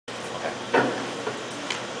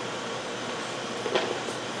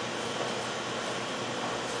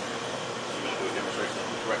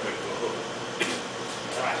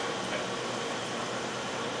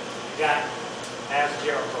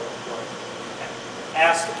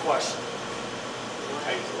ask the question. How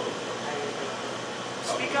you throw it?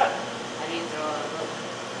 Speak up. How do you throw a hook?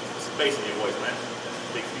 What's the bass in your voice, man?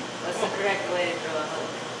 That's big feet. What's the correct way to throw a hook?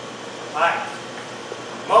 Right.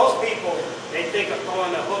 Most people, they think of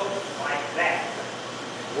throwing a hook like that.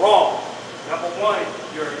 Wrong. Number one,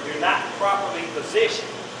 you're not properly positioned.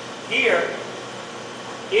 Here,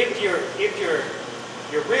 if your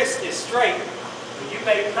wrist is straight, when you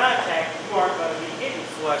make contact, you aren't going to be hitting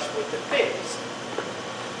flush with the fist.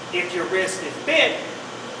 If your wrist is bent,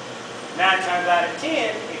 9 times out of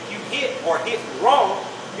 10, if you hit or hit wrong,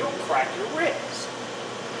 you'll crack your wrist.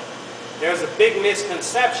 There's a big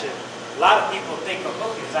misconception. A lot of people think a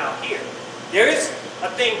hook is out here. There is a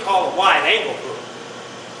thing called a wide angle hook,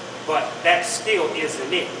 but that still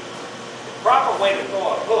isn't it. The proper way to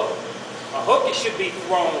throw a hook it should be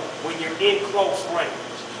thrown when you're in close range.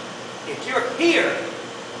 If you're here,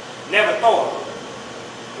 never throw a hook.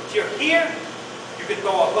 If you're here, you can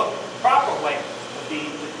throw a hook. The proper way would be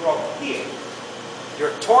to throw here.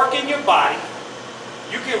 You're torquing your body.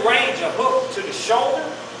 You can range a hook to the shoulder.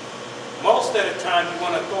 Most of the time, you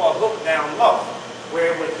want to throw a hook down low,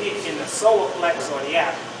 where it would hit in the solar flex or the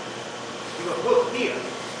abdomen. You can hook here,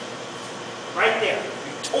 right there.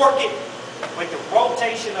 You torque it with the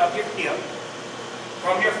rotation of your hip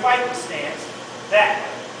from your fighting stance that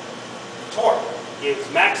way. Torque gives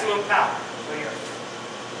maximum power. So you're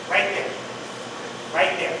right there,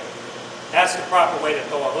 right there. That's the proper way to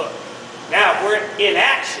throw a hook. Now, if we're in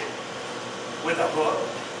action with a hook,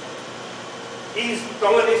 he's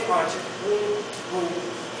throwing his punches. Boom, boom,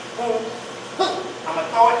 boom, boom. I'm going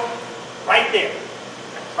to throw it right there.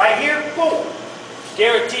 Right here, boom.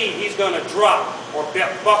 Guaranteed he's going to drop or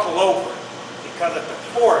buckle over because of the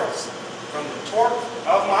force from the torque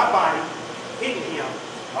of my body hitting him.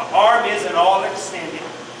 My arm isn't all extended.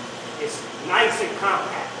 It's nice and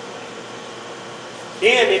compact.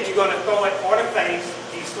 Then if you're going to throw it for the face,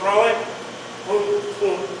 he's throwing, boom,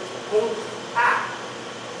 boom, boom, ah.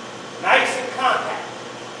 Nice and compact.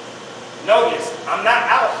 Notice, I'm not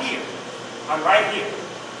out here. I'm right here.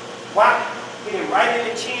 Why? Hit him right in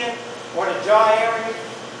the chin or the jaw area.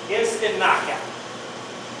 Instant knockout.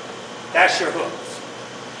 That's your hook.